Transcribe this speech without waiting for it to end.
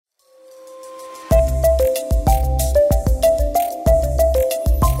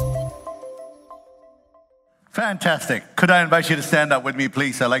Fantastic. Could I invite you to stand up with me,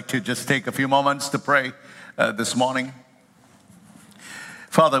 please? I'd like to just take a few moments to pray this morning.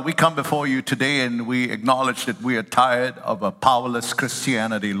 Father, we come before you today and we acknowledge that we are tired of a powerless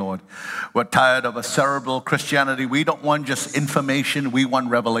Christianity, Lord. We're tired of a cerebral Christianity. We don't want just information, we want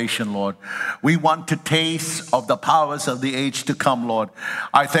revelation, Lord. We want to taste of the powers of the age to come, Lord.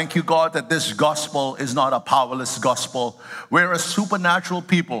 I thank you, God, that this gospel is not a powerless gospel. We're a supernatural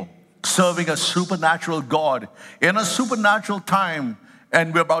people serving a supernatural God in a supernatural time,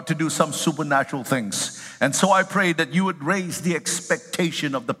 and we're about to do some supernatural things. And so I pray that you would raise the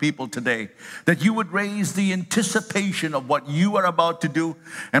expectation of the people today, that you would raise the anticipation of what you are about to do.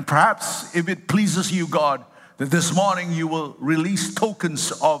 And perhaps if it pleases you, God, that this morning you will release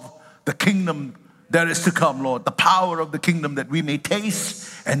tokens of the kingdom that is to come, Lord, the power of the kingdom, that we may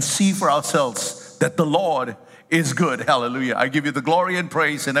taste and see for ourselves that the Lord is good. Hallelujah. I give you the glory and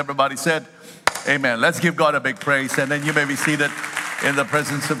praise. And everybody said, amen. Let's give God a big praise. And then you may be seated in the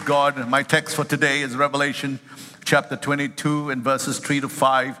presence of God. My text for today is Revelation chapter 22 and verses 3 to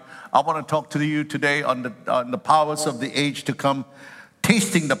 5. I want to talk to you today on the powers of the age to come,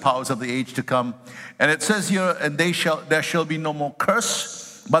 tasting the powers of the age to come. And it says here, and there shall be no more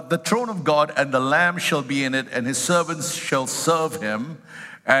curse, but the throne of God and the Lamb shall be in it, and his servants shall serve him,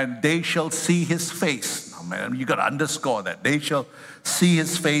 and they shall see his face. Oh man, you got to underscore that. They shall see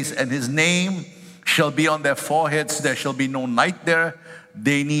his face, and his name shall be on their foreheads. There shall be no night there.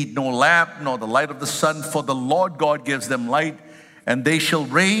 They need no lamp, nor the light of the sun, for the Lord God gives them light, and they shall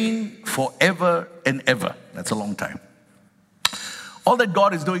reign forever and ever. That's a long time. All that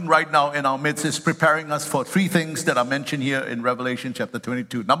God is doing right now in our midst is preparing us for three things that are mentioned here in Revelation chapter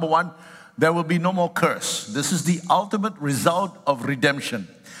 22. Number one, there will be no more curse. This is the ultimate result of redemption.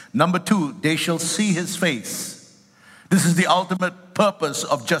 Number two, they shall see his face. This is the ultimate purpose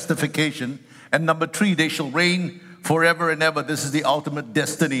of justification. And number three, they shall reign forever and ever. This is the ultimate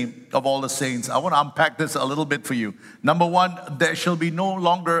destiny of all the saints. I want to unpack this a little bit for you. Number one, there shall be no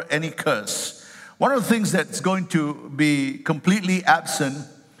longer any curse. One of the things that's going to be completely absent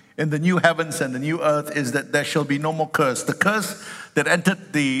in the new heavens and the new earth is that there shall be no more curse. The curse that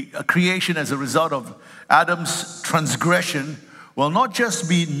entered the creation as a result of Adam's transgression will not just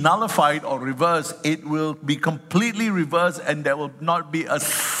be nullified or reversed, it will be completely reversed, and there will not be a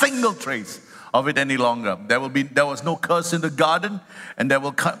single trace of it any longer. There was no curse in the garden, and there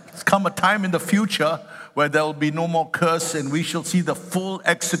will come a time in the future where there will be no more curse, and we shall see the full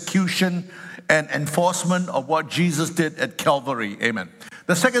execution and enforcement of what Jesus did at Calvary. Amen.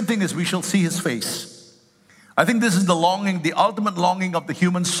 The second thing is we shall see his face. I think this is the longing, the ultimate longing of the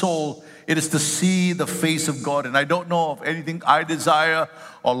human soul. It is to see the face of God. And I don't know of anything I desire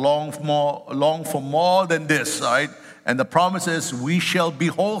or long for more than this, all right? And the promise is we shall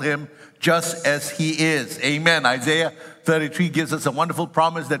behold him just as he is. Amen. Isaiah 33 gives us a wonderful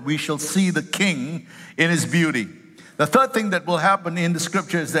promise that we shall see the King in his beauty. The third thing that will happen in the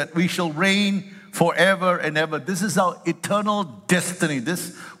scripture is that we shall reign forever and ever. This is our eternal destiny.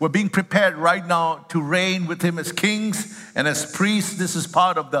 We're being prepared right now to reign with him as kings and as priests. This is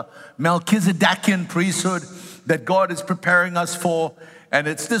part of the Melchizedekian priesthood that God is preparing us for. And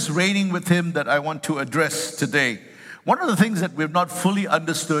it's this reigning with him that I want to address today. One of the things that we've not fully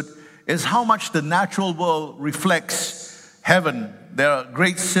understood is how much the natural world reflects heaven. There are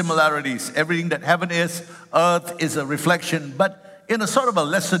great similarities. Everything that heaven is, earth is a reflection, but in a sort of a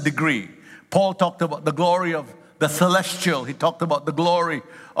lesser degree. Paul talked about the glory of the celestial. He talked about the glory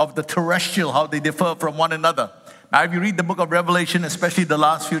of the terrestrial, how they differ from one another. Now, if you read the book of Revelation, especially the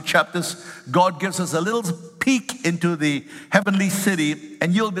last few chapters, God gives us a little peek into the heavenly city,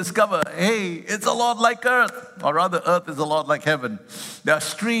 and you'll discover, hey, it's a lot like earth, or rather, earth is a lot like heaven. There are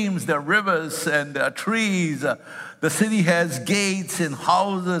streams, there are rivers, and there are trees. The city has gates and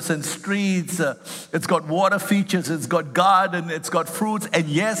houses and streets. It's got water features. It's got garden. It's got fruits. And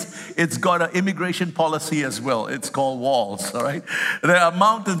yes, it's got an immigration policy as well. It's called walls, all right? There are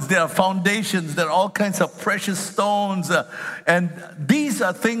mountains. There are foundations. There are all kinds of precious stones. And these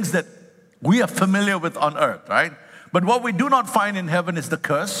are things that we are familiar with on earth, right? But what we do not find in heaven is the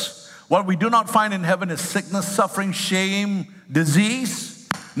curse. What we do not find in heaven is sickness, suffering, shame, disease.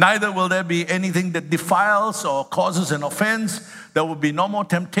 Neither will there be anything that defiles or causes an offense. There will be no more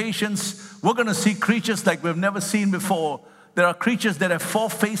temptations. We're going to see creatures like we've never seen before. There are creatures that have 4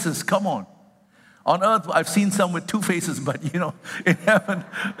 faces. Come on. On earth, I've seen some with 2 faces, but in heaven,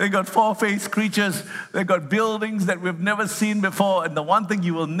 they got 4-faced creatures. They got buildings that we've never seen before. And the one thing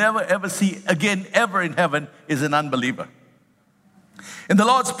you will never ever see again ever in heaven is an unbeliever. In the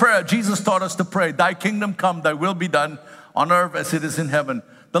Lord's Prayer, Jesus taught us to pray, thy kingdom come, thy will be done on earth as it is in heaven.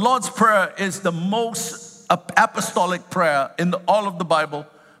 The Lord's Prayer is the most apostolic prayer in all of the Bible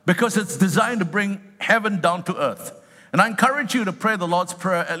because it's designed to bring heaven down to earth. And I encourage you to pray the Lord's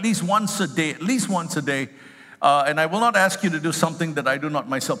Prayer at least once a day, and I will not ask you to do something that I do not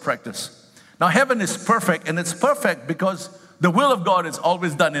myself practice. Now, heaven is perfect, and it's perfect because the will of God is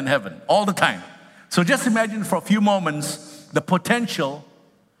always done in heaven, all the time. So just imagine for a few moments the potential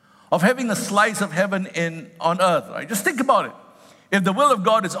of having a slice of heaven on earth, right? Just think about it. If the will of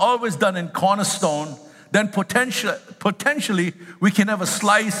God is always done in Cornerstone, then potentially we can have a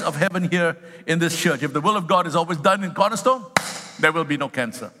slice of heaven here in this church. If the will of God is always done in Cornerstone, there will be no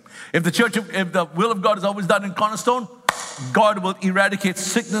cancer. If the will of God is always done in Cornerstone, God will eradicate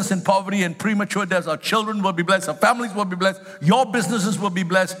sickness and poverty and premature deaths. Our children will be blessed. Our families will be blessed. Your businesses will be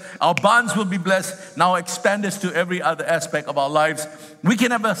blessed. Our barns will be blessed. Now expand this to every other aspect of our lives. We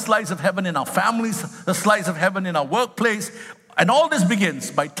can have a slice of heaven in our families, a slice of heaven in our workplace. And all this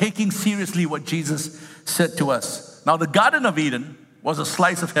begins by taking seriously what Jesus said to us. Now, the Garden of Eden was a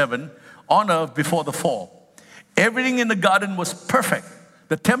slice of heaven on earth before the fall. Everything in the garden was perfect.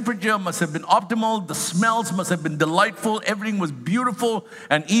 The temperature must have been optimal. The smells must have been delightful. Everything was beautiful.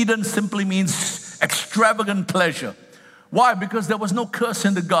 And Eden simply means extravagant pleasure. Why? Because there was no curse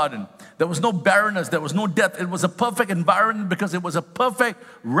in the garden. There was no barrenness. There was no death. It was a perfect environment because it was a perfect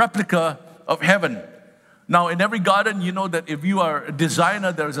replica of heaven. Now, in every garden, you know that if you are a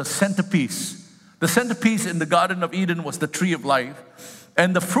designer, there is a centerpiece. The centerpiece in the Garden of Eden was the tree of life.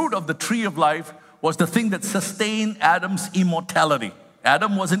 And the fruit of the tree of life was the thing that sustained Adam's immortality.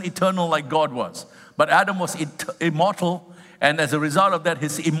 Adam wasn't eternal like God was, but Adam was immortal, and as a result of that,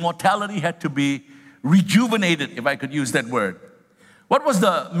 his immortality had to be rejuvenated, if I could use that word. What was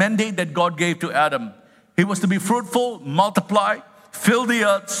the mandate that God gave to Adam? He was to be fruitful, multiply, fill the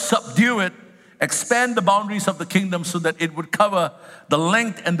earth, subdue it, expand the boundaries of the kingdom so that it would cover the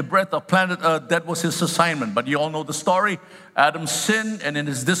length and the breadth of planet Earth. That was his assignment. But you all know the story. Adam sinned, and in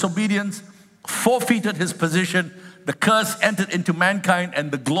his disobedience, forfeited his position. The curse entered into mankind,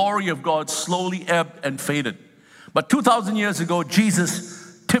 and the glory of God slowly ebbed and faded. But 2,000 years ago,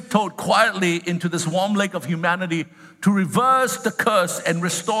 Jesus tiptoed quietly into this warm lake of humanity to reverse the curse and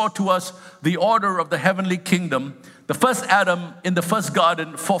restore to us the order of the heavenly kingdom. The first Adam in the first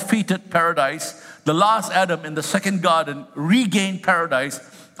garden forfeited paradise. The last Adam in the second garden regained paradise.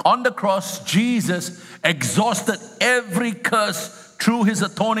 On the cross, Jesus exhausted every curse through his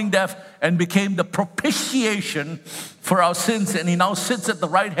atoning death and became the propitiation for our sins. And he now sits at the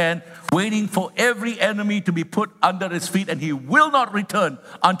right hand waiting for every enemy to be put under his feet. And he will not return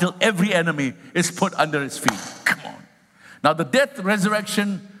until every enemy is put under his feet. Come on. Now, the death,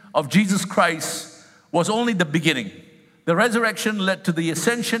 resurrection of Jesus Christ was only the beginning. The resurrection led to the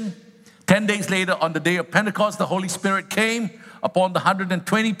ascension. 10 days later, on the day of Pentecost, the Holy Spirit came upon the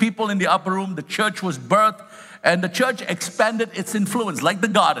 120 people in the upper room. The church was birthed, and the church expanded its influence like the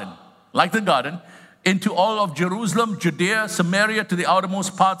garden, into all of Jerusalem, Judea, Samaria, to the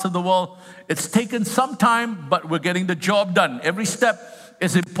outermost parts of the world. It's taken some time, but we're getting the job done. Every step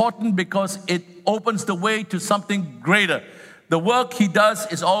is important because it opens the way to something greater. The work he does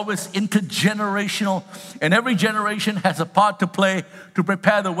is always intergenerational, and every generation has a part to play to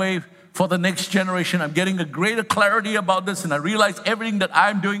prepare the way for the next generation. I'm getting a greater clarity about this, and I realize everything that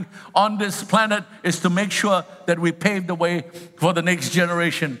I'm doing on this planet is to make sure that we pave the way for the next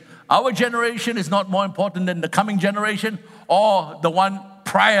generation. Our generation is not more important than the coming generation or the one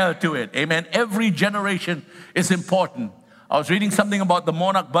prior to it. Amen. Every generation is important. I was reading something about the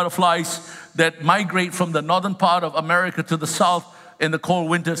monarch butterflies that migrate from the northern part of America to the south in the cold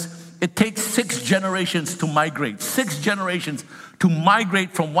winters. It takes 6 generations to migrate. 6 generations to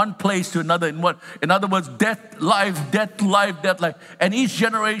migrate from one place to another. In other words, death, life, death, life, death, life. And each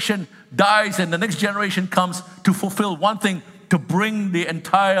generation dies, and the next generation comes to fulfill one thing, to bring the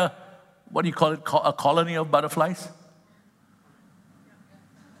entire, what do you call it, a colony of butterflies?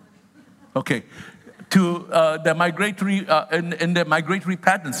 Okay. To their migratory, in their migratory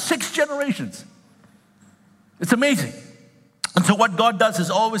patterns. 6 generations. It's amazing. And so what God does is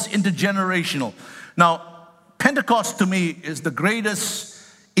always intergenerational. Now, Pentecost to me is the greatest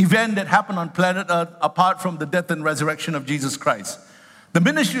event that happened on planet Earth apart from the death and resurrection of Jesus Christ. The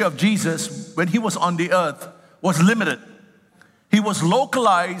ministry of Jesus, when he was on the earth, was limited. He was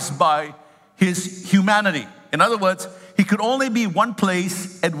localized by his humanity. In other words, he could only be one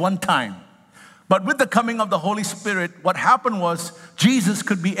place at one time. But with the coming of the Holy Spirit, what happened was Jesus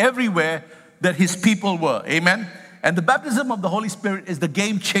could be everywhere that his people were. Amen? And the baptism of the Holy Spirit is the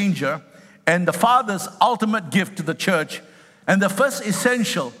game changer and the Father's ultimate gift to the church. And the first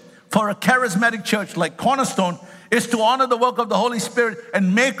essential for a charismatic church like Cornerstone is to honor the work of the Holy Spirit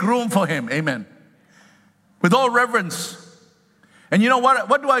and make room for him. Amen. with all reverence. And you know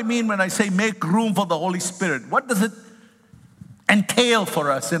what do I mean when I say make room for the Holy Spirit? What does it entail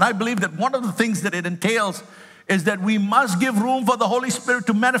for us? And I believe that one of the things that it entails is that we must give room for the Holy Spirit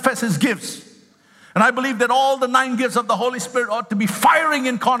to manifest His gifts. And I believe that all the 9 gifts of the Holy Spirit ought to be firing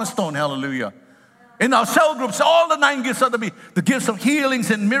in Cornerstone, hallelujah. In our cell groups, all the 9 gifts ought to be the gifts of healings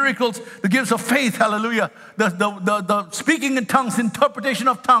and miracles, the gifts of faith, hallelujah, the speaking in tongues, interpretation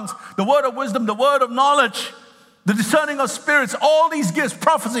of tongues, the word of wisdom, the word of knowledge, the discerning of spirits, all these gifts,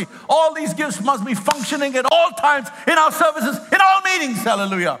 prophecy, all these gifts must be functioning at all times in our services, in all meetings,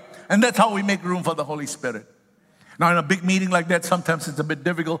 hallelujah. And that's how we make room for the Holy Spirit. Now, in a big meeting like that, sometimes it's a bit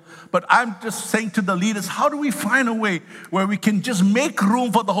difficult, but I'm just saying to the leaders, how do we find a way where we can just make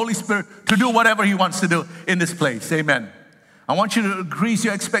room for the Holy Spirit to do whatever He wants to do in this place? Amen. I want you to increase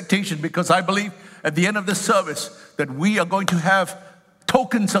your expectation, because I believe at the end of this service that we are going to have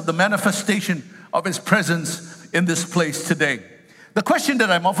tokens of the manifestation of His presence in this place today. The question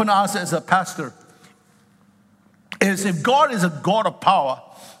that I'm often asked as a pastor is, if God is a God of power,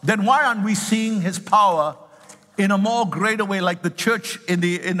 then why aren't we seeing His power in a more greater way like the church in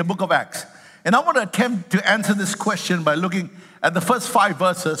the book of Acts? And I want to attempt to answer this question by looking at the first 5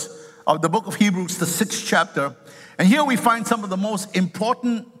 verses of the book of Hebrews, the 6th chapter. And here we find some of the most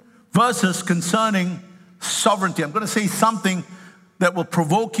important verses concerning sovereignty. I'm going to say something that will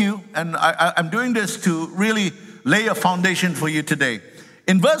provoke you, and I'm doing this to really lay a foundation for you today.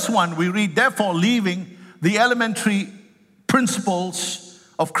 In verse 1, we read, therefore, leaving the elementary principles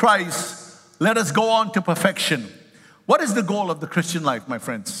of Christ, let us go on to perfection. What is the goal of the Christian life, my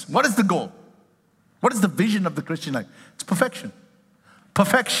friends? What is the goal? What is the vision of the Christian life? It's perfection.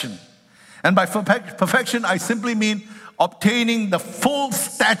 Perfection. And by perfection, I simply mean obtaining the full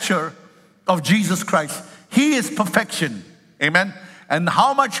stature of Jesus Christ. He is perfection. Amen. And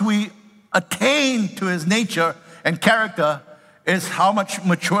how much we attain to His nature and character is how much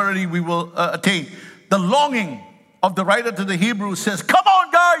maturity we will attain. The longing of the writer to the Hebrews says, come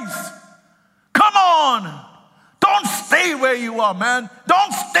on, guys. Come on. Don't stay where you are, man.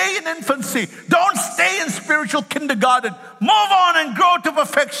 Don't stay in infancy. Don't stay in spiritual kindergarten. Move on and grow to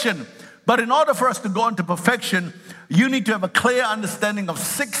perfection. But in order for us to go into perfection, you need to have a clear understanding of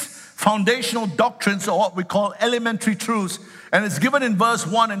 6 foundational doctrines, or what we call elementary truths. And it's given in verse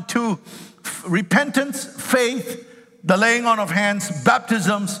 1 and 2. Repentance, faith, the laying on of hands,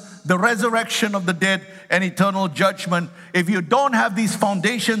 baptisms, the resurrection of the dead, and eternal judgment. If you don't have these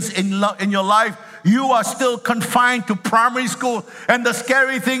foundations in your life, you are still confined to primary school. And the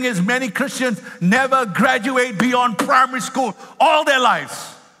scary thing is, many Christians never graduate beyond primary school all their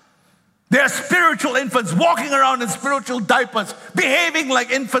lives. They're spiritual infants walking around in spiritual diapers, behaving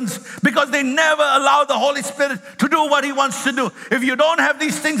like infants because they never allow the Holy Spirit to do what He wants to do. If you don't have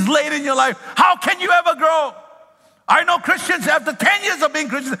these things laid in your life, how can you ever grow? I know Christians after 10 years of being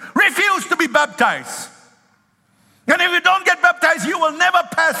Christians refuse to be baptized. And if you don't get baptized, you will never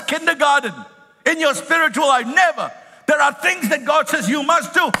pass kindergarten in your spiritual life. Never. There are things that God says you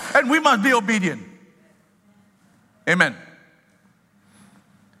must do, and we must be obedient. Amen.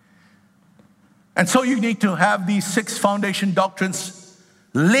 And so you need to have these 6 foundation doctrines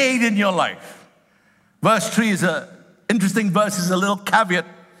laid in your life. Verse 3 is an interesting verse, is a little caveat.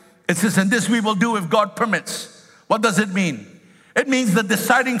 It says, and this we will do if God permits. What does it mean? It means the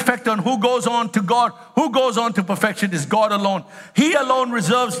deciding factor on who goes on to God, who goes on to perfection, is God alone. He alone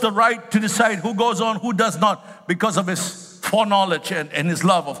reserves the right to decide who goes on, who does not, because of His foreknowledge and His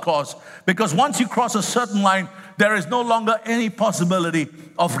love, of course. Because once you cross a certain line, there is no longer any possibility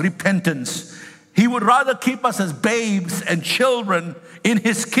of repentance. He would rather keep us as babes and children in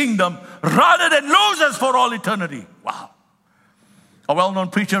His kingdom rather than lose us for all eternity. Wow. A well-known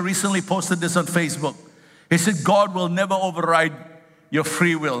preacher recently posted this on Facebook. He said, God will never override your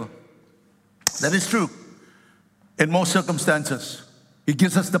free will. That is true in most circumstances. He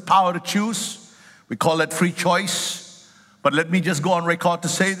gives us the power to choose. We call that free choice. But let me just go on record to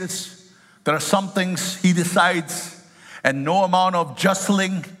say this. There are some things He decides, and no amount of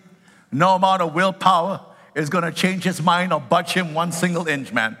jostling, no amount of willpower is going to change His mind or budge Him one single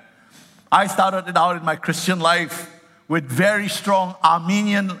inch, man. I started it out in my Christian life with very strong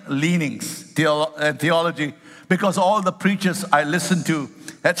Arminian leanings, theology, because all the preachers I listened to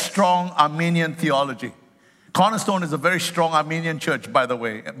had strong Arminian theology. Cornerstone is a very strong Arminian church, by the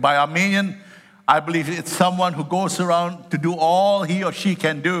way. By Arminian, I believe it's someone who goes around to do all he or she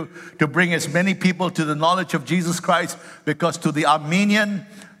can do to bring as many people to the knowledge of Jesus Christ, because to the Arminian,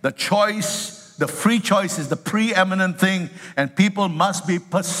 the choice, the free choice is the preeminent thing, and people must be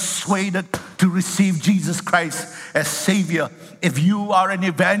persuaded to receive Jesus Christ as Savior. If you are an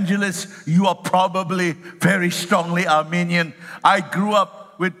evangelist, you are probably very strongly Arminian. I grew up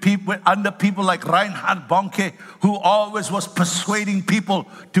under people like Reinhard Bonnke, who always was persuading people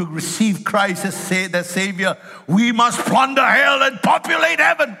to receive Christ as their Savior. We must plunder hell and populate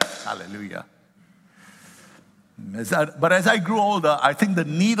heaven. Hallelujah. But as I grew older, I think the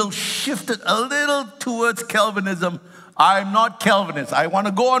needle shifted a little towards Calvinism. I'm not Calvinist. I want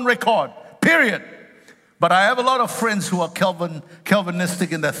to go on record, period. But I have a lot of friends who are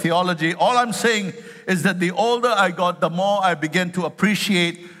Calvinistic in their theology. All I'm saying is that the older I got, the more I began to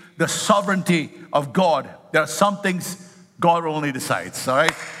appreciate the sovereignty of God. There are some things God only decides, all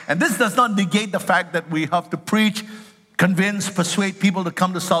right? And this does not negate the fact that we have to preach, convince, persuade people to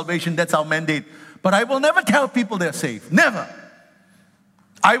come to salvation. That's our mandate. But I will never tell people they're saved. Never.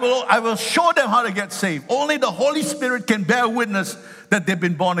 I will show them how to get saved. Only the Holy Spirit can bear witness that they've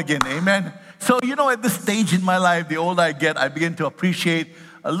been born again. Amen. So, at this stage in my life, the older I get, I begin to appreciate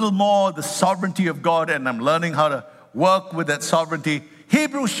a little more the sovereignty of God, and I'm learning how to work with that sovereignty.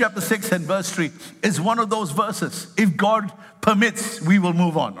 Hebrews chapter 6 and verse 3 is one of those verses. If God permits, we will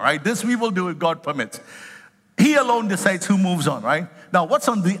move on, right? This we will do if God permits. He alone decides who moves on, right? Now, what's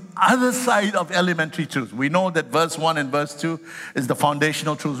on the other side of elementary truth? We know that verse 1 and verse 2 is the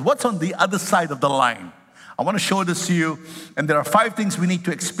foundational truth. What's on the other side of the line? I want to show this to you, and there are 5 things we need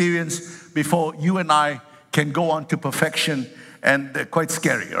to experience before you and I can go on to perfection, and they're quite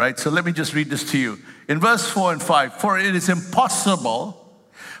scary, right? So let me just read this to you. In verse 4 and 5, for it is impossible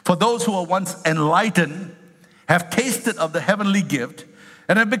for those who are once enlightened, have tasted of the heavenly gift,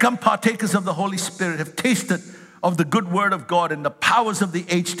 and have become partakers of the Holy Spirit, have tasted of the good word of God and the powers of the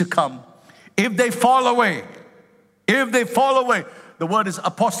age to come, if they fall away, the word is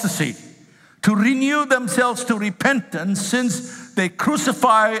apostasy, to renew themselves to repentance, since they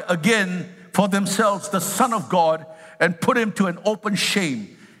crucify again for themselves the Son of God and put him to an open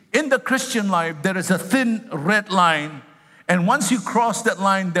shame. In the Christian life, there is a thin red line, and once you cross that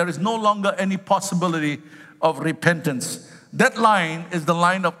line, there is no longer any possibility of repentance. That line is the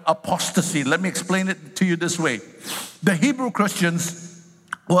line of apostasy. Let me explain it to you this way. The Hebrew Christians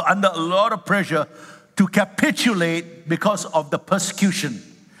were under a lot of pressure to capitulate because of the persecution.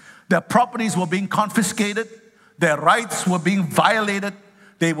 Their properties were being confiscated. Their rights were being violated.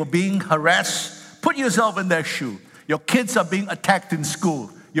 They were being harassed. Put yourself in their shoe. Your kids are being attacked in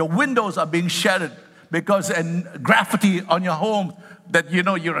school. Your windows are being shattered and graffiti on your home that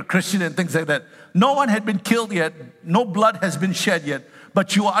you're a Christian and things like that. No one had been killed yet. No blood has been shed yet.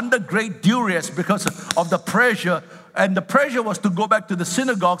 But you are under great duress because of the pressure. And the pressure was to go back to the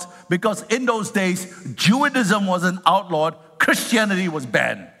synagogues, because in those days, Judaism wasn't outlawed. Christianity was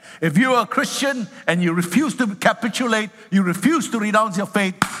banned. If you are a Christian and you refuse to capitulate, you refuse to renounce your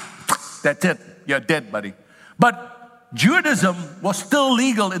faith, that's it. You're dead, buddy. But Judaism was still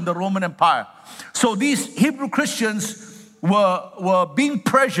legal in the Roman Empire. So these Hebrew Christians were being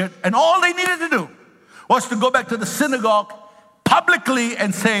pressured, and all they needed to do was to go back to the synagogue publicly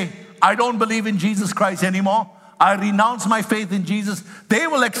and say, I don't believe in Jesus Christ anymore. I renounce my faith in Jesus. They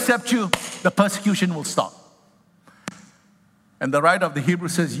will accept you. The persecution will stop. And the writer of the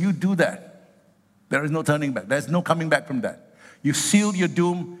Hebrews says, you do that. There is no turning back. There's no coming back from that. You seal your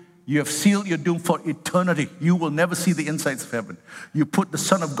doom. You have sealed your doom for eternity. You will never see the insides of heaven. You put the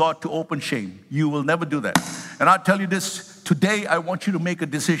Son of God to open shame. You will never do that. And I'll tell you this, today I want you to make a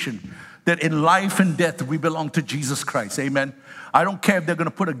decision that in life and death we belong to Jesus Christ. Amen. I don't care if they're going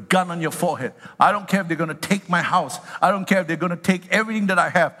to put a gun on your forehead. I don't care if they're going to take my house. I don't care if they're going to take everything that I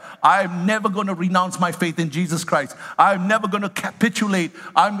have. I'm never going to renounce my faith in Jesus Christ. I'm never going to capitulate.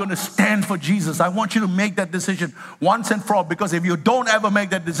 I'm going to stand for Jesus. I want you to make that decision once and for all, because if you don't ever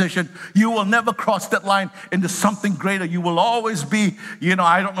make that decision, you will never cross that line into something greater. You will always be,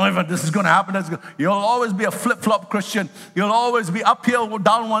 I don't know if this is going to happen. You'll always be a flip-flop Christian. You'll always be up here,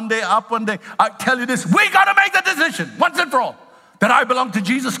 down one day, up one day. I tell you this, we got to make that decision once and for all, that I belong to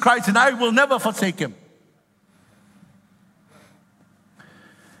Jesus Christ and I will never forsake him.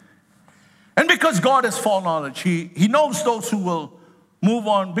 And because God has foreknowledge, he knows those who will move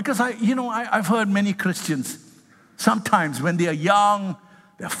on. Because I've heard many Christians, sometimes when they are young,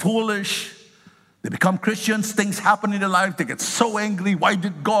 they're foolish, they become Christians, things happen in their life, they get so angry. Why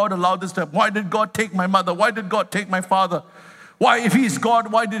did God allow this to happen? Why did God take my mother? Why did God take my father? Why, if he's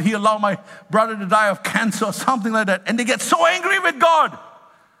God, why did he allow my brother to die of cancer or something like that? And they get so angry with God.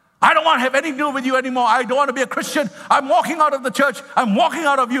 I don't want to have anything to do with you anymore. I don't want to be a Christian. I'm walking out of the church. I'm walking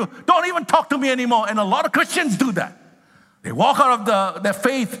out of you. Don't even talk to me anymore. And a lot of Christians do that. They walk out of their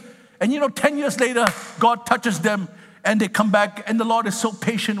faith. And 10 years later, God touches them and they come back. And the Lord is so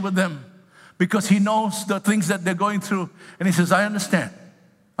patient with them, because he knows the things that they're going through. And he says, I understand.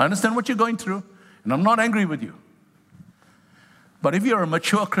 I understand what you're going through, and I'm not angry with you. But if you're a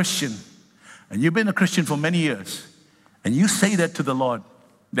mature Christian, and you've been a Christian for many years, and you say that to the Lord,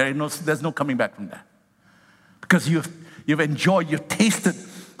 there's no coming back from that. Because you've enjoyed, you've tasted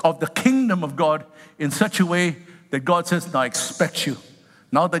of the kingdom of God in such a way that God says, now I expect you.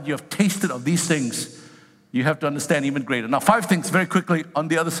 Now that you have tasted of these things, you have to understand even greater. Now, 5 things very quickly on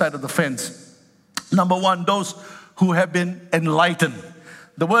the other side of the fence. Number 1, those who have been enlightened.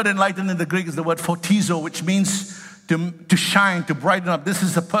 The word enlightened in the Greek is the word photizo, which means to shine, to brighten up. This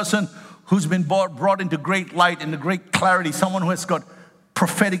is a person who's been brought into great light, into great clarity, someone who has got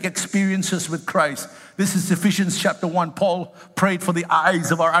prophetic experiences with Christ. This is Ephesians chapter 1. Paul prayed for the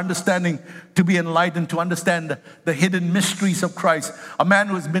eyes of our understanding to be enlightened, to understand the hidden mysteries of Christ. A man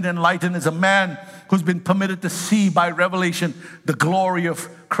who has been enlightened is a man who's been permitted to see by revelation the glory of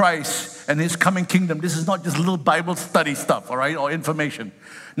Christ and his coming kingdom. This is not just little Bible study stuff, all right, or information.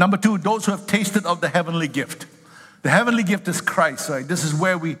 Number 2, those who have tasted of the heavenly gift. The heavenly gift is Christ, right? This is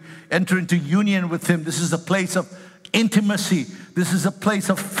where we enter into union with him. This is a place of intimacy. This is a place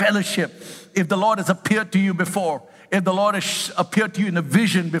of fellowship. If the Lord has appeared to you before, if the Lord has appeared to you in a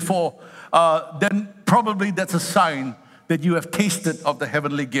vision before, then probably that's a sign that you have tasted of the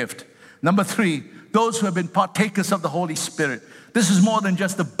heavenly gift. Number 3, those who have been partakers of the Holy Spirit. This is more than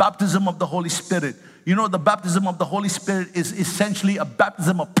just the baptism of the Holy Spirit. You know, the baptism of the Holy Spirit is essentially a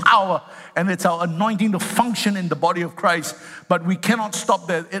baptism of power, and it's our anointing to function in the body of Christ. But we cannot stop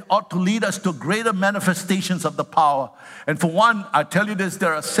there. It ought to lead us to greater manifestations of the power. And for one, I tell you this,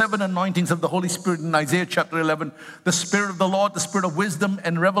 there are 7 anointings of the Holy Spirit in Isaiah chapter 11. The Spirit of the Lord, the Spirit of wisdom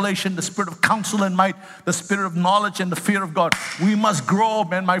and revelation, the Spirit of counsel and might, the Spirit of knowledge and the fear of God. We must grow,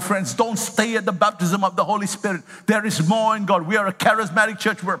 man, my friends. Don't stay at the baptism of the Holy Spirit. There is more in God. We are a charismatic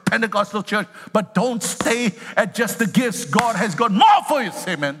church. We're a Pentecostal church. But don't stay at just the gifts. God has got more for you.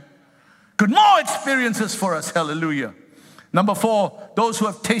 Amen. Good, more experiences for us. Hallelujah. Number 4, those who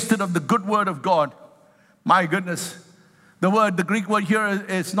have tasted of the good word of God. My goodness. The Greek word here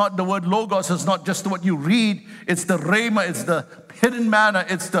is not the word logos. It's not just what you read. It's the rhema. It's the hidden manna.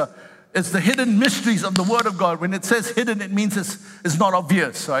 It's the hidden mysteries of the word of God. When it says hidden, it means it's not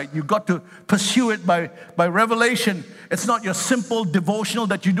obvious, right? You've got to pursue it by revelation. It's not your simple devotional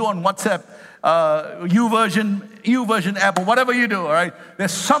that you do on WhatsApp, YouVersion app, or whatever you do, all right?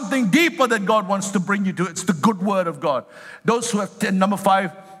 There's something deeper that God wants to bring you to. It's the good word of God. Those who have, number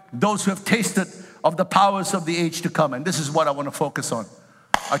 5, those who have tasted of the powers of the age to come. And this is what I want to focus on.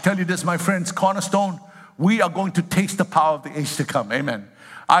 I tell you this, my friends, Cornerstone, we are going to taste the power of the age to come. Amen.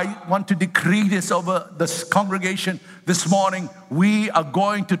 I want to decree this over this congregation this morning. We are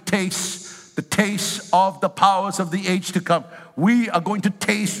going to taste the taste of the powers of the age to come. We are going to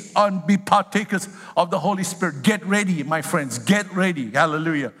taste and be partakers of the Holy Spirit. Get ready, my friends. Get ready.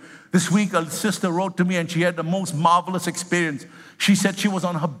 Hallelujah. This week, a sister wrote to me and she had the most marvelous experience. She said she was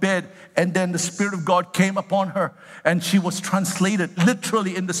on her bed and then the Spirit of God came upon her and she was translated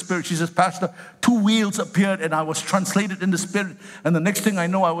literally in the Spirit. She says, Pastor, 2 wheels appeared and I was translated in the Spirit. And the next thing I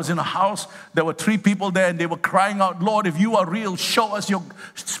know, I was in a house. There were 3 people there and they were crying out, Lord, if you are real, show us,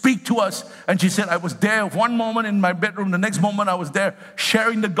 speak to us. And she said, I was there one moment in my bedroom. The next moment I was there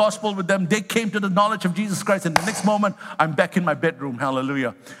sharing the gospel with them. They came to the knowledge of Jesus Christ. And the next moment I'm back in my bedroom.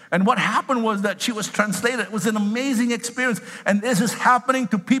 Hallelujah. And what happened was that she was translated. It was an amazing experience. And this is happening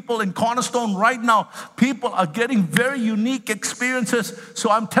to people in Cornerstone right now. People are getting very unique experiences.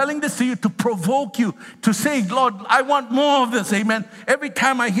 So I'm telling this to you to provoke you to say, Lord, I want more of this. Amen. Every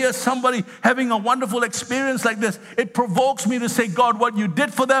time I hear somebody having a wonderful experience like this, it provokes me to say, God, what you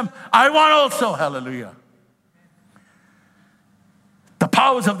did for them, I want also. Hallelujah. The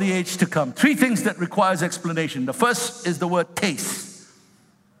powers of the age to come. 3 things that requires explanation. The first is the word taste.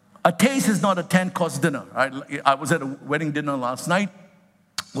 A taste is not a 10-course dinner. Right? I was at a wedding dinner last night.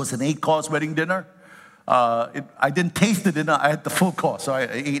 It was an 8-course wedding dinner. I didn't taste the dinner. I had the full course. So I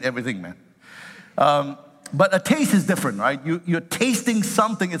ate everything, man. But a taste is different, right? You're tasting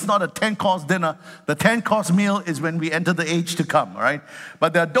something. It's not a 10-course dinner. The 10-course meal is when we enter the age to come, right?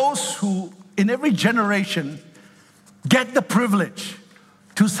 But there are those who, in every generation, get the privilege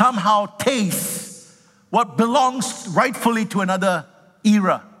to somehow taste what belongs rightfully to another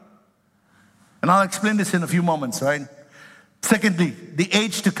era. And I'll explain this in a few moments, right? Secondly, the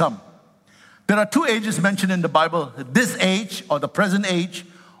age to come. There are 2 ages mentioned in the Bible, this age or the present age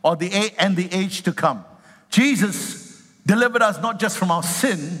or the age to come. Jesus delivered us not just from our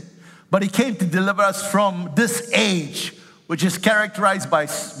sin, but he came to deliver us from this age, which is characterized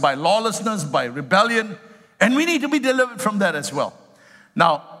by lawlessness, by rebellion, and we need to be delivered from that as well.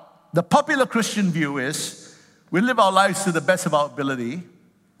 Now, the popular Christian view is we live our lives to the best of our ability.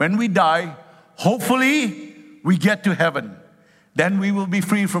 When we die, hopefully we get to heaven. Then we will be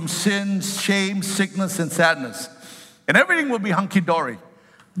free from sin, shame, sickness, and sadness. And everything will be hunky-dory.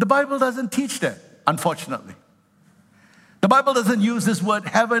 The Bible doesn't teach that, unfortunately. The Bible doesn't use this word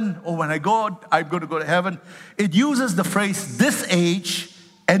heaven, or when I go, I'm going to go to heaven. It uses the phrase this age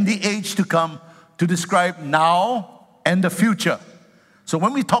and the age to come to describe now and the future. So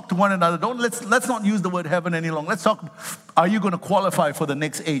when we talk to one another, let's not use the word heaven any longer. Let's talk, are you going to qualify for the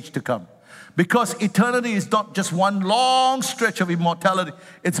next age to come? Because eternity is not just one long stretch of immortality.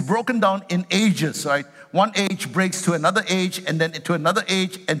 It's broken down in ages, right? One age breaks to another age, and then to another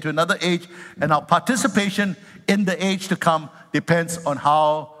age, and to another age. And our participation in the age to come depends on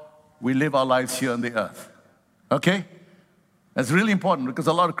how we live our lives here on the earth. Okay? That's really important, because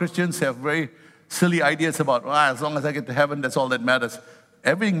a lot of Christians have very silly ideas about, as long as I get to heaven, that's all that matters.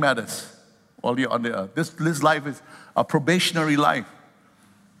 Everything matters while you're on the earth. This life is a probationary life.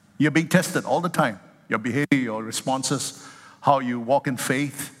 You're being tested all the time. Your behavior, your responses, how you walk in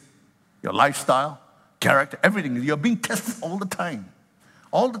faith, your lifestyle, character, everything. You're being tested all the time.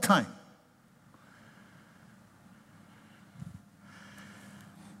 All the time.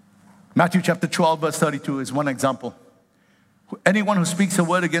 Matthew chapter 12, verse 32 is one example. Anyone who speaks a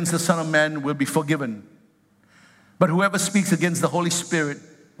word against the Son of Man will be forgiven. But whoever speaks against the Holy Spirit,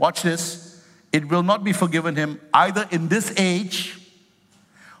 watch this, it will not be forgiven him either in this age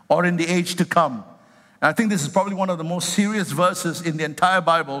or in the age to come. And I think this is probably one of the most serious verses in the entire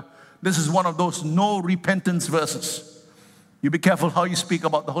Bible. This is one of those no repentance verses. You be careful how you speak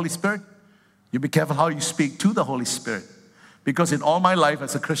about the Holy Spirit. You be careful how you speak to the Holy Spirit. Because in all my life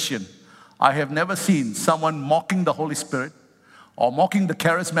as a Christian, I have never seen someone mocking the Holy Spirit or mocking the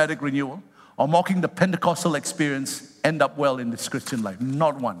charismatic renewal or mocking the Pentecostal experience end up well in this Christian life.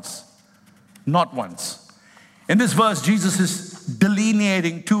 Not once. Not once. In this verse, Jesus is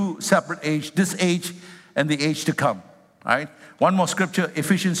delineating two separate ages, this age and the age to come. Right? One more scripture,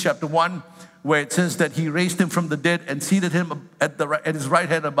 Ephesians chapter 1, where it says that he raised him from the dead and seated him at his right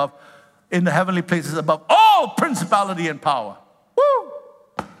hand above, in the heavenly places above all principality and power.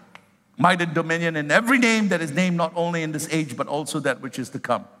 Woo! Might and dominion in every name that is named not only in this age, but also that which is to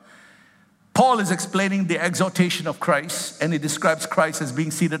come. Paul is explaining the exaltation of Christ, and he describes Christ as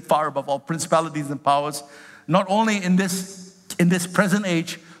being seated far above all principalities and powers, not only in this present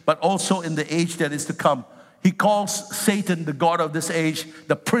age, but also in the age that is to come. He calls Satan the god of this age,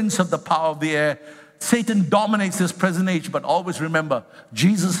 the prince of the power of the air. Satan dominates this present age, but always remember,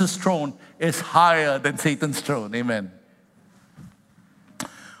 Jesus' throne is higher than Satan's throne. Amen.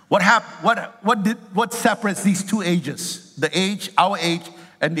 What separates these two ages? The age, our age,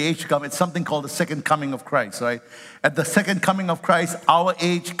 and the age to come. It's something called the second coming of Christ, right? At the second coming of Christ, our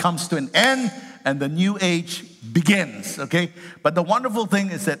age comes to an end and the new age begins, okay? But the wonderful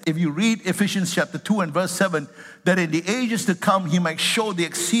thing is that if you read Ephesians chapter 2 and verse 7, that in the ages to come, he might show the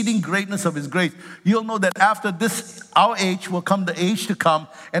exceeding greatness of his grace. You'll know that after this, our age will come the age to come.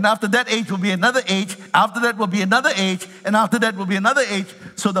 And after that age will be another age. After that will be another age. And after that will be another age.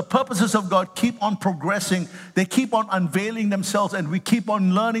 So the purposes of God keep on progressing. They keep on unveiling themselves. And we keep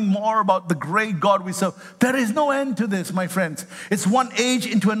on learning more about the great God we serve. There is no end to this, my friends. It's one age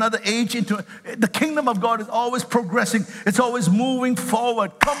into another age. The kingdom of God is always progressing. It's always moving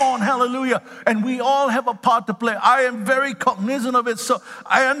forward. Come on, hallelujah. And we all have a part to play. I am very cognizant of it. So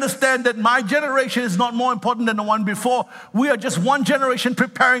I understand that my generation is not more important than the one before. We are just one generation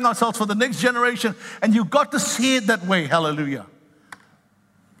preparing ourselves for the next generation. And you've got to see it that way. Hallelujah.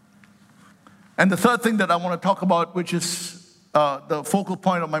 And the third thing that I want to talk about, which is the focal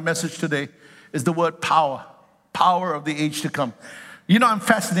point of my message today, is the word power. Power of the age to come. You know, I'm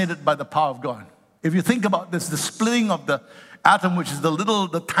fascinated by the power of God. If you think about this, the splitting of the atom, which is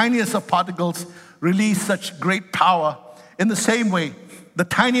the tiniest of particles, release such great power. In the same way, the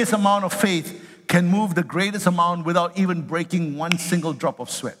tiniest amount of faith can move the greatest amount without even breaking one single drop of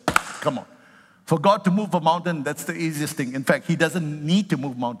sweat. Come on. For God to move a mountain, that's the easiest thing. In fact, he doesn't need to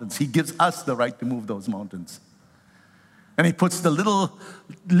move mountains. He gives us the right to move those mountains. And he puts the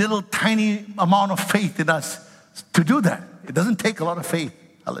little tiny amount of faith in us to do that. It doesn't take a lot of faith.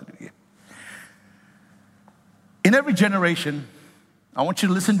 Hallelujah. In every generation, I want you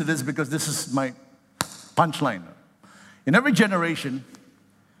to listen to this because this is my punchline. In every generation,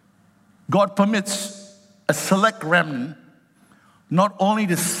 God permits a select remnant not only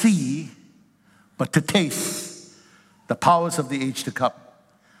to see, but to taste the powers of the age to come.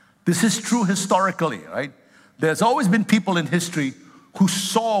 This is true historically, right? There's always been people in history who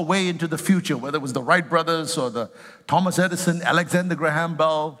saw way into the future, whether it was the Wright brothers or the Thomas Edison, Alexander Graham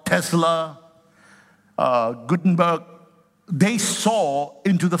Bell, Tesla, Gutenberg. They saw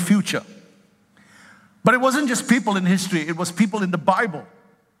into the future. But it wasn't just people in history, it was people in the Bible.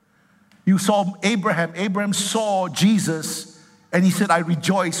 You saw Abraham. Abraham saw Jesus, and he said, I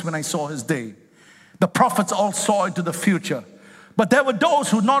rejoiced when I saw his day. The prophets all saw into the future. But there were those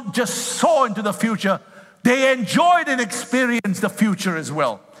who not just saw into the future, they enjoyed and experienced the future as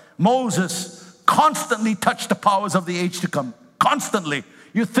well. Moses constantly touched the powers of the age to come. Constantly.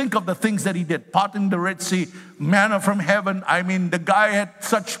 You think of the things that he did. Parting the Red Sea, manna from heaven. I mean, the guy had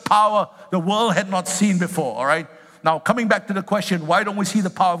such power the world had not seen before, all right? Now, coming back to the question, why don't we see the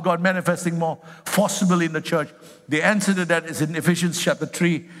power of God manifesting more forcibly in the church? The answer to that is in Ephesians chapter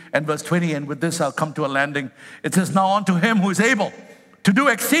 3 and verse 20. And with this, I'll come to a landing. It says, now unto him who is able to do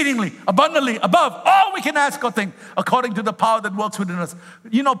exceedingly, abundantly, above all we can ask or think, according to the power that works within us.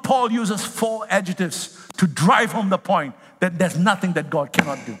 You know, Paul uses 4 adjectives to drive home the point that there's nothing that God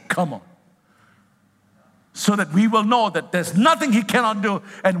cannot do. Come on. So that we will know that there's nothing he cannot do.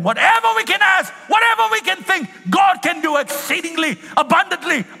 And whatever we can ask, whatever we can think, God can do exceedingly,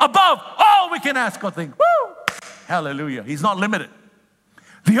 abundantly, above all we can ask or think. Woo! Hallelujah. He's not limited.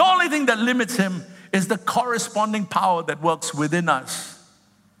 The only thing that limits him is the corresponding power that works within us.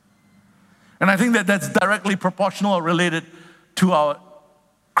 And I think that that's directly proportional or related to our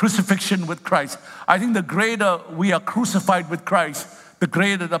crucifixion with Christ. I think the greater we are crucified with Christ, the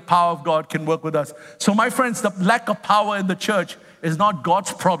greater the power of God can work with us. So my friends, the lack of power in the church is not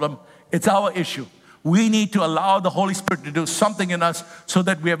God's problem, it's our issue. We need to allow the Holy Spirit to do something in us so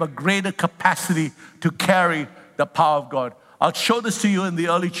that we have a greater capacity to carry the power of God. I'll show this to you in the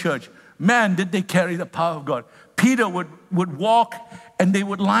early church. Man, did they carry the power of God. Peter would walk and they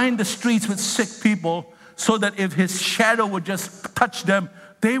would line the streets with sick people so that if his shadow would just touch them,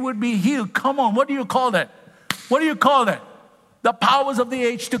 they would be healed. Come on, what do you call that? What do you call that? The powers of the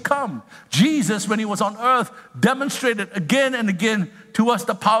age to come. Jesus, when he was on earth, demonstrated again and again to us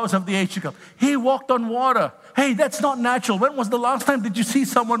the powers of the age to come. He walked on water. Hey, that's not natural. When was the last time did you see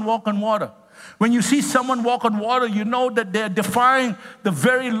someone walk on water? When you see someone walk on water, you know that they're defying the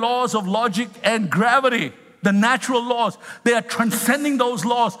very laws of logic and gravity, the natural laws. They are transcending those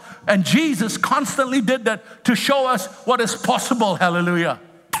laws. And Jesus constantly did that to show us what is possible. Hallelujah.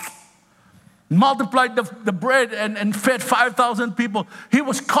 Multiplied the bread and fed 5,000 people. He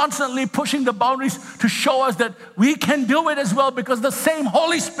was constantly pushing the boundaries to show us that we can do it as well, because the same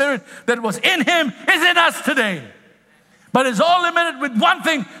Holy Spirit that was in him is in us today. But it's all limited with one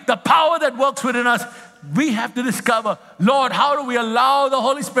thing, the power that works within us. We have to discover, Lord, how do we allow the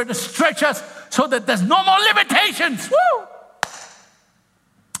Holy Spirit to stretch us so that there's no more limitations? Woo!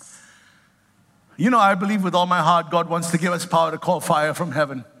 You know, I believe with all my heart God wants to give us power to call fire from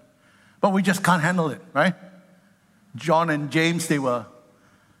heaven. But we just can't handle it, right? John and James, they were...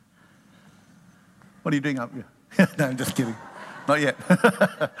 What are you doing up here? No, I'm just kidding. Not yet.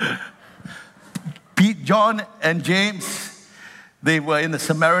 John and James, they were in the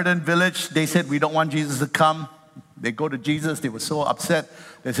Samaritan village. They said, we don't want Jesus to come. They go to Jesus. They were so upset.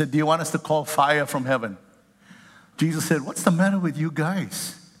 They said, do you want us to call fire from heaven? Jesus said, what's the matter with you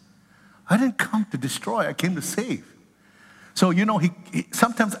guys? I didn't come to destroy. I came to save. So, you know, he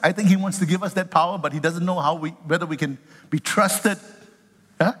sometimes I think he wants to give us that power, but he doesn't know whether we can be trusted.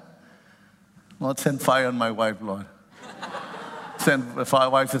 Huh? Lord, send fire on my wife, Lord. If our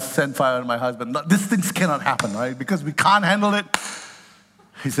wife says, send fire on my husband. No, these things cannot happen, right? Because we can't handle it.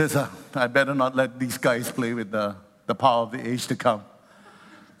 He says, I better not let these guys play with the power of the age to come.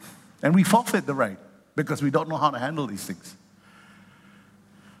 And we forfeit the right because we don't know how to handle these things.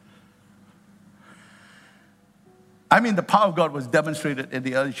 I mean, the power of God was demonstrated in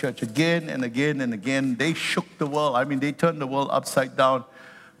the early church again and again and again. They shook the world. I mean, they turned the world upside down.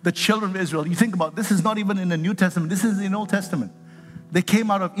 The children of Israel, you think about, this is not even in the New Testament. This is in the Old Testament. They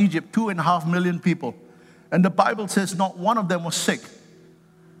came out of Egypt, 2.5 million people. And the Bible says not one of them was sick.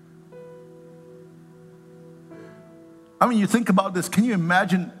 I mean, you think about this. Can you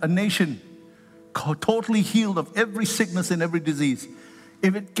imagine a nation totally healed of every sickness and every disease?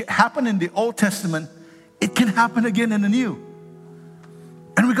 If it happened in the Old Testament, it can happen again in the New.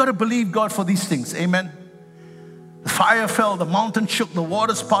 And we got to believe God for these things. Amen. The fire fell, the mountain shook, the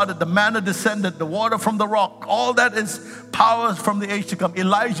waters parted, the manna descended, the water from the rock. All that is powers from the age to come.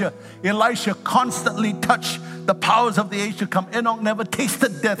 Elisha constantly touched the powers of the age to come. Enoch never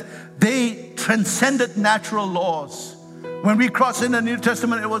tasted death. They transcended natural laws. When we cross in the New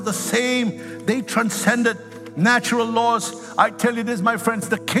Testament, it was the same. They transcended natural laws. I tell you this, my friends,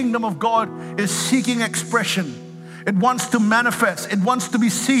 the kingdom of God is seeking expression. It wants to manifest. It wants to be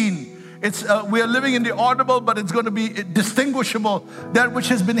seen. We are living in the audible, but it's going to be distinguishable. That which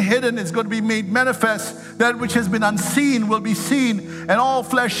has been hidden is going to be made manifest. That which has been unseen will be seen, and all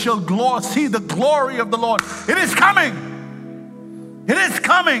flesh shall see the glory of the Lord. It is coming. It is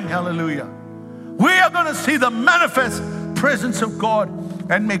coming. Hallelujah. We are going to see the manifest presence of God,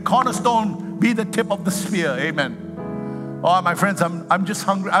 and may Cornerstone be the tip of the spear. Amen. Oh, my friends, I'm just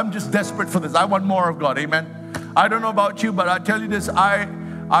hungry. I'm just desperate for this. I want more of God. Amen. I don't know about you, but I tell you this,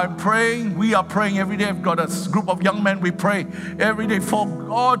 I'm praying. We are praying every day. I've got a group of young men. We pray every day for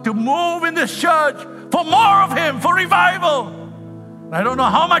God to move in this church, for more of Him, for revival. I don't know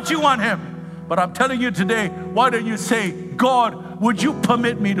how much you want Him, but I'm telling you today, why don't you say, God, would you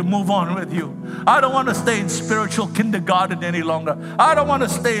permit me to move on with you? I don't want to stay in spiritual kindergarten any longer. I don't want to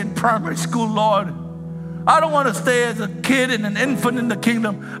stay in primary school, Lord. I don't want to stay as a kid and an infant in the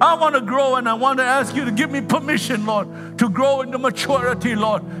kingdom. I want to grow, and I want to ask you to give me permission, Lord, to grow into maturity,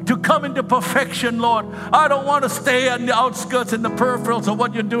 Lord, to come into perfection, Lord. I don't want to stay on the outskirts and the peripherals of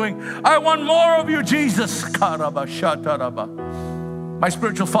what you're doing. I want more of you, Jesus. My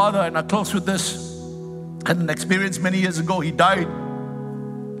spiritual father, and I close with this, had an experience many years ago. He died,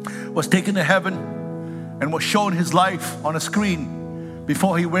 was taken to heaven, and was shown his life on a screen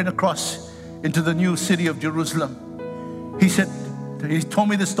before he went across into the new city of Jerusalem. He said, he told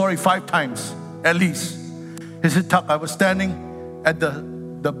me this story 5 times at least. He said, Tuck, I was standing at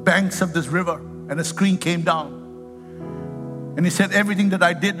the banks of this river, and a screen came down. And he said, everything that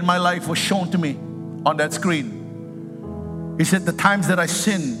I did in my life was shown to me on that screen. He said, the times that I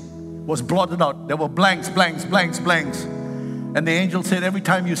sinned was blotted out. There were blanks, blanks, blanks, blanks. And the angel said, every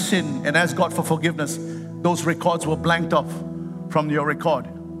time you sin and ask God for forgiveness, those records were blanked off from your record.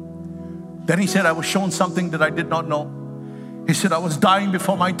 Then he said, I was shown something that I did not know. He said, I was dying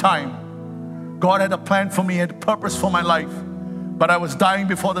before my time. God had a plan for me, had a purpose for my life, but I was dying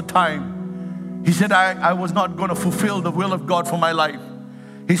before the time. He said, I was not going to fulfill the will of God for my life.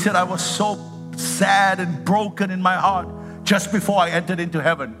 He said, I was so sad and broken in my heart just before I entered into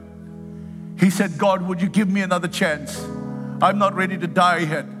heaven. He said, God, would you give me another chance? I'm not ready to die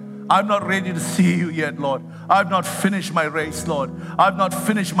yet. I'm not ready to see you yet, Lord. I've not finished my race, Lord. I've not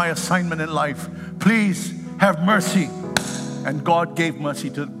finished my assignment in life. Please have mercy. And God gave mercy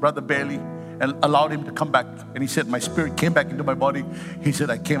to Brother Bailey and allowed him to come back. And he said, my spirit came back into my body. He said,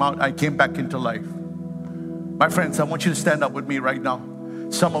 I came back into life. My friends, I want you to stand up with me right now.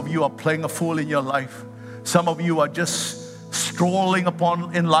 Some of you are playing a fool in your life. Some of you are just strolling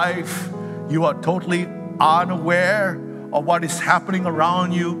in life. You are totally unaware of what is happening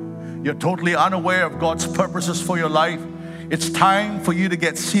around you. You're totally unaware of God's purposes for your life. It's time for you to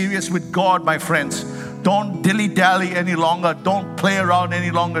get serious with God, my friends. Don't dilly-dally any longer. Don't play around any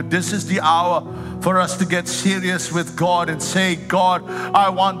longer. This is the hour for us to get serious with God and say, God, I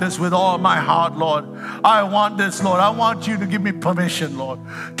want this with all my heart, Lord. I want this, Lord. I want you to give me permission, Lord,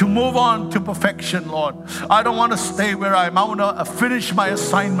 to move on to perfection, Lord. I don't want to stay where I am. I want to finish my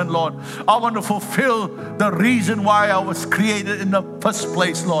assignment, Lord. I want to fulfill the reason why I was created in the first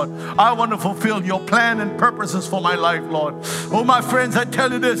place, Lord. I want to fulfill your plan and purposes for my life, Lord. Oh, my friends, I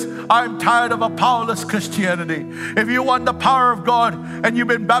tell you this, I'm tired of a powerless Christianity. If you want the power of God and you've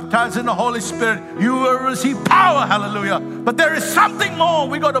been baptized in the Holy Spirit, you will receive power, hallelujah. But there is something more.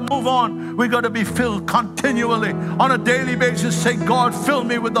 We got to move on. We got to be filled continually on a daily basis. Say, God, fill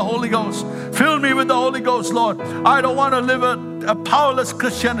me with the Holy Ghost. Fill me with the Holy Ghost, Lord. I don't want to live a powerless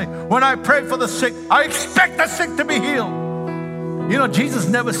Christianity. When I pray for the sick, I expect the sick to be healed. You know, Jesus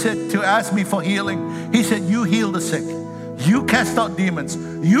never said to ask me for healing. He said, you heal the sick. You cast out demons.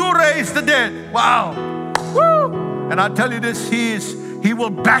 You raise the dead. Wow. Woo. And I tell you this, He will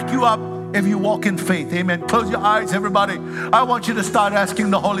back you up if you walk in faith. Amen. Close your eyes, everybody. I want you to start asking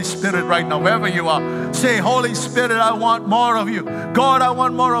the Holy Spirit right now, wherever you are. Say, Holy Spirit, I want more of you. God, I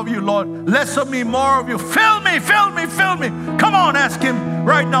want more of you, Lord. Less of me, more of you. Fill me, fill me, fill me. Come on, ask Him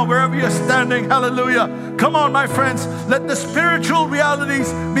right now, wherever you're standing. Hallelujah. Come on, my friends. Let the spiritual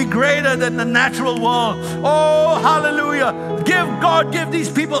realities be greater than the natural world. Oh, hallelujah. Give these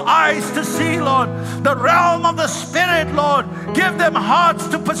people eyes to see, Lord. The realm of the Spirit, Lord. Give them hearts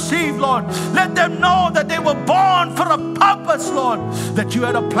to perceive, Lord. Let them know that they were born for a purpose, Lord. That you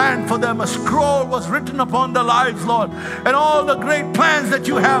had a plan for them. A scroll was written upon their lives, Lord. And all the great plans that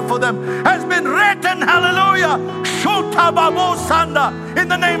you have for them has been written. Hallelujah. In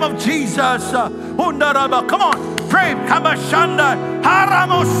the name of Jesus. Come on. Pray.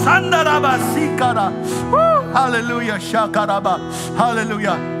 Hallelujah.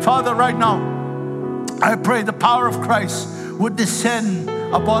 Hallelujah. Father, right now, I pray the power of Christ would descend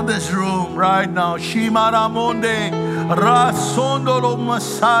upon this room right now. Shimaramonde, Rasondolo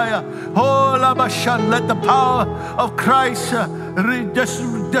Messiah. Oh, Labashan, let the power of Christ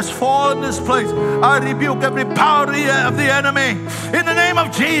just fall in this place. I rebuke every power of the enemy in the name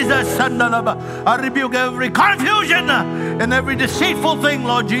of Jesus. I rebuke every confusion and every deceitful thing,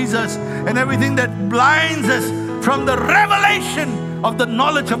 Lord Jesus, and everything that blinds us from the revelation of the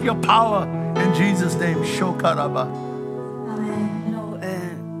knowledge of your power. In Jesus' name, Shokaraba.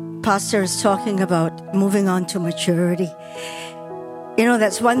 Pastor is talking about moving on to maturity.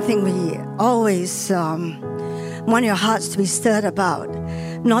 That's one thing we always want your hearts to be stirred about.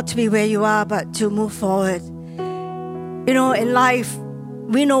 Not to be where you are, but to move forward. In life,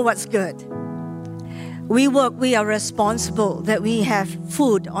 we know what's good. We work, we are responsible that we have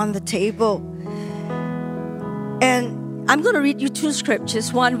food on the table. And I'm going to read you two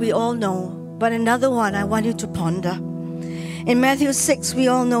scriptures. One we all know, but another one I want you to ponder. In Matthew 6, we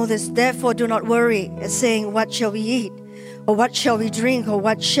all know this. Therefore, do not worry, saying, what shall we eat? Or what shall we drink? Or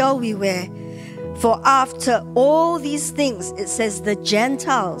what shall we wear? For after all these things, it says, the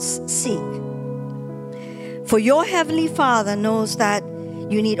Gentiles seek. For your heavenly Father knows that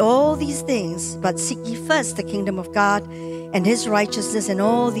you need all these things, but seek ye first the kingdom of God and His righteousness, and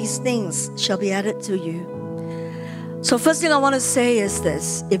all these things shall be added to you. So first thing I want to say is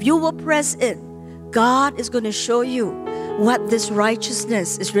this. If you will press in, God is going to show you what this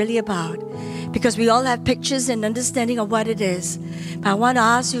righteousness is really about. Because we all have pictures and understanding of what it is. But I want to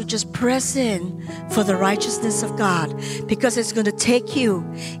ask you, just press in for the righteousness of God. Because it's going to take you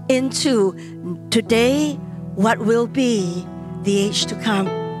into today, what will be the age to come.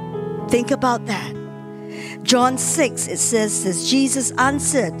 Think about that. John 6, it says this, Jesus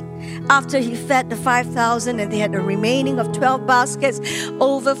answered, after He fed the 5,000 and they had a remaining of 12 baskets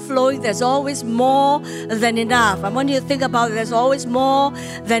overflowing. There's always more than enough. I want you to think about it. There's always more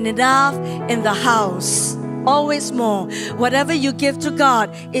than enough in the house. Always more. Whatever you give to God,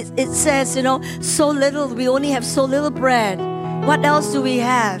 it says, so little, we only have so little bread. What else do we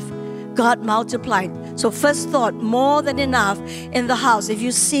have? God multiplied. So first thought, more than enough in the house if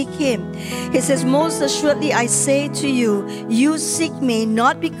you seek Him. He says, most assuredly I say to you, you seek me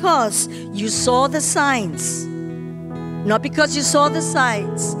not because you saw the signs. Not because you saw the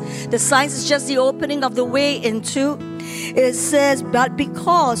signs. The signs is just the opening of the way into. It says, but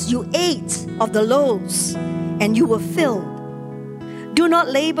because you ate of the loaves and you were filled. Do not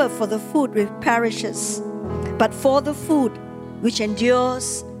labor for the food which perishes, but for the food which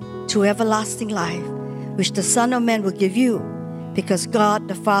endures to everlasting life, which the Son of Man will give you, because God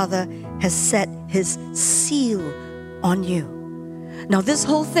the Father has set His seal on you. Now this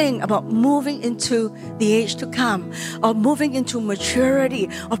whole thing about moving into the age to come, or moving into maturity,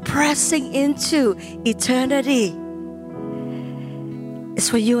 or pressing into eternity, is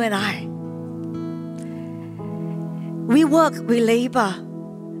for you and I. We work, we labor,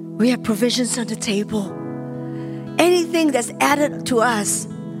 we have provisions on the table. Anything that's added to us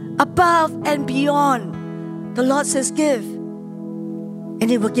above and beyond, the Lord says, give, and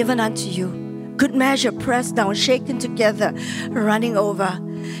it will be given unto you. Good measure, pressed down, shaken together, running over.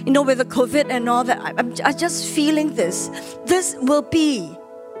 With the COVID and all that, I'm just feeling this. This will be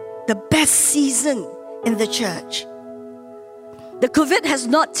the best season in the church. The COVID has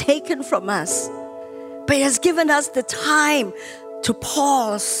not taken from us, but it has given us the time to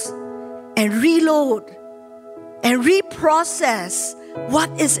pause and reload and reprocess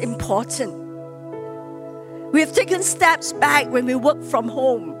what is important. We have taken steps back when we work from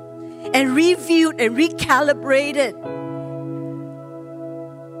home and reviewed and recalibrated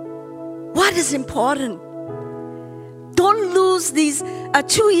what is important. Don't lose these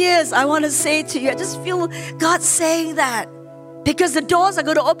 2 years, I want to say to you. I just feel God saying that, because the doors are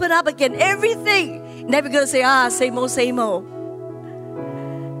going to open up again. Everything. Never going to say, same old, same old.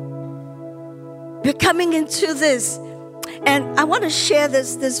 We're coming into this. And I want to share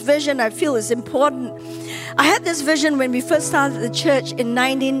this vision I feel is important. I had this vision when we first started the church in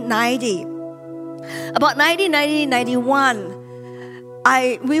 1990. About 1990, 91,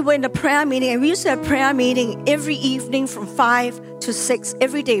 we were in a prayer meeting, and we used to have prayer meeting every evening from 5 to 6,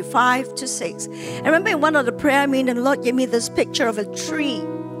 every day, 5 to 6. I remember in one of the prayer meetings, the Lord gave me this picture of a tree.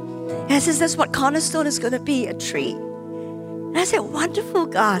 And I says, that's what Cornerstone is going to be, a tree. And I said, wonderful,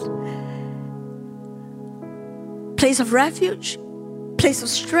 God. Place of refuge, place of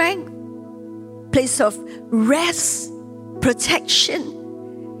strength, place of rest, protection.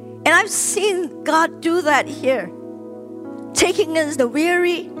 And I've seen God do that here. Taking in the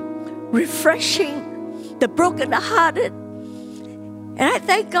weary, refreshing the brokenhearted. And I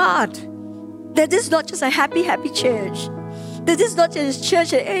thank God that this is not just a happy, happy church. This is not just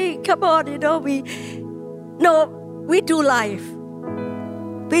church. Hey, come on, we do life.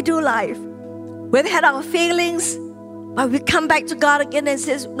 We do life. We've had our feelings, but we come back to God again and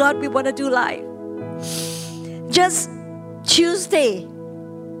says, Lord, we want to do life. Just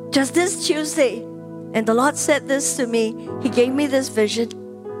this Tuesday, and the Lord said this to me. He gave me this vision,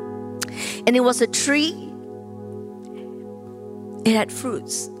 and it was a tree. It had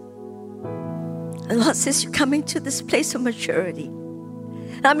fruits. And the Lord says, you're coming to this place of maturity.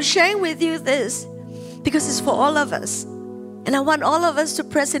 And I'm sharing with you this because it's for all of us. And I want all of us to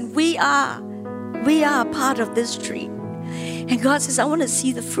present. We are a part of this tree. And God says, I want to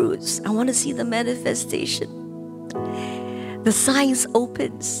see the fruits. I want to see the manifestation. The signs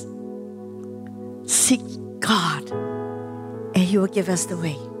opens. Seek God, and He will give us the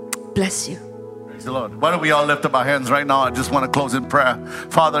way. Bless you. Praise the Lord. Why don't we all lift up our hands right now? I just want to close in prayer.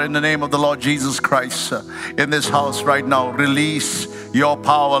 Father, in the name of the Lord Jesus Christ, in this house right now, release your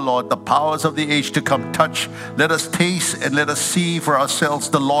power, Lord, the powers of the age to come. Touch. Let us taste and let us see for ourselves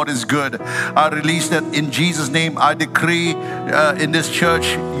the Lord is good. I release that in Jesus' name. I decree in this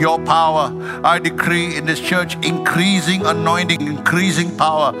church your power. I decree in this church increasing anointing, increasing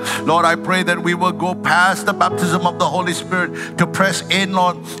power. Lord, I pray that we will go past the baptism of the Holy Spirit to press in,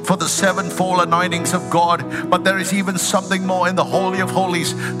 Lord, for the sevenfold anointings of God. But there is even something more in the Holy of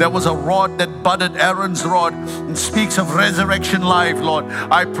Holies. There was a rod that budded, Aaron's rod, and speaks of resurrection life. Lord,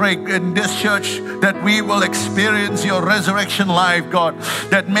 I pray in this church that we will experience your resurrection life, God,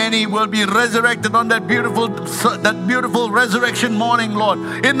 that many will be resurrected on that beautiful resurrection morning, Lord.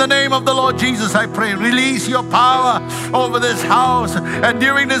 In the name of the Lord Jesus, I pray, release your power over this house. And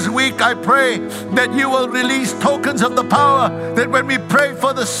during this week, I pray that you will release tokens of the power, that when we pray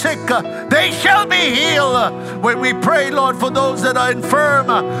for the sick, they shall be healed. When we pray, Lord, for those that are infirm,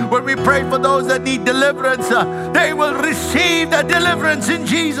 when we pray for those that need deliverance, they will receive that deliverance in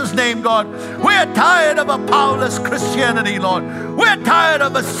Jesus' name, God. We're tired of a powerless Christianity, Lord. We're tired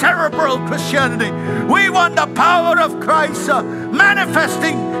of a cerebral Christianity. We want the power of Christ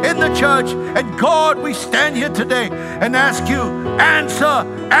manifesting in the church. And God, we stand here today and ask you, answer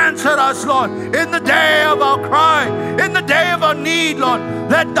us, Lord, in the day of our cry, in the day of our need, Lord.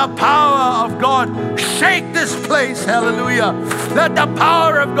 Let the power of God shake this place. Hallelujah. Let the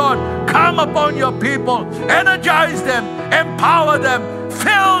power of God come upon your people. Energize them, empower them,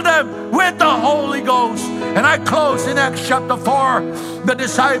 fill them with the Holy Ghost. And I close in Acts chapter 4. The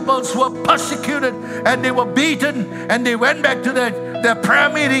disciples were persecuted and they were beaten, and they went back to their prayer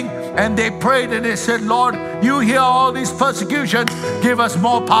meeting and they prayed and they said, Lord, you hear all these persecutions. Give us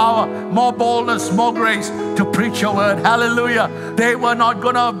more power, more boldness, more grace to preach your word. Hallelujah. They were not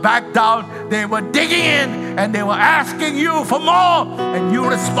going to back down. They were digging in and they were asking you for more. And you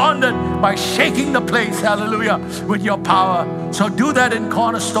responded by shaking the place, hallelujah, with your power. So do that in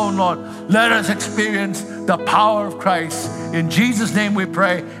Cornerstone, Lord. Let us experience the power of Christ. In Jesus' name we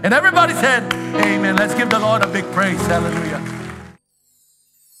pray. And everybody said, amen. Let's give the Lord a big praise. Hallelujah.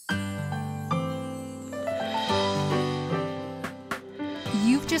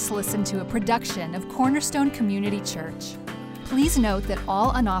 You've just listened to a production of Cornerstone Community Church. Please note that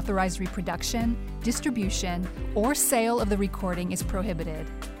all unauthorized reproduction, distribution, or sale of the recording is prohibited.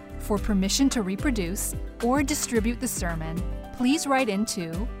 For permission to reproduce or distribute the sermon, please write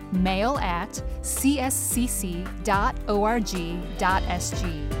into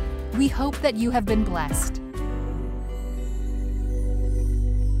mail@cscc.org.sg. We hope that you have been blessed.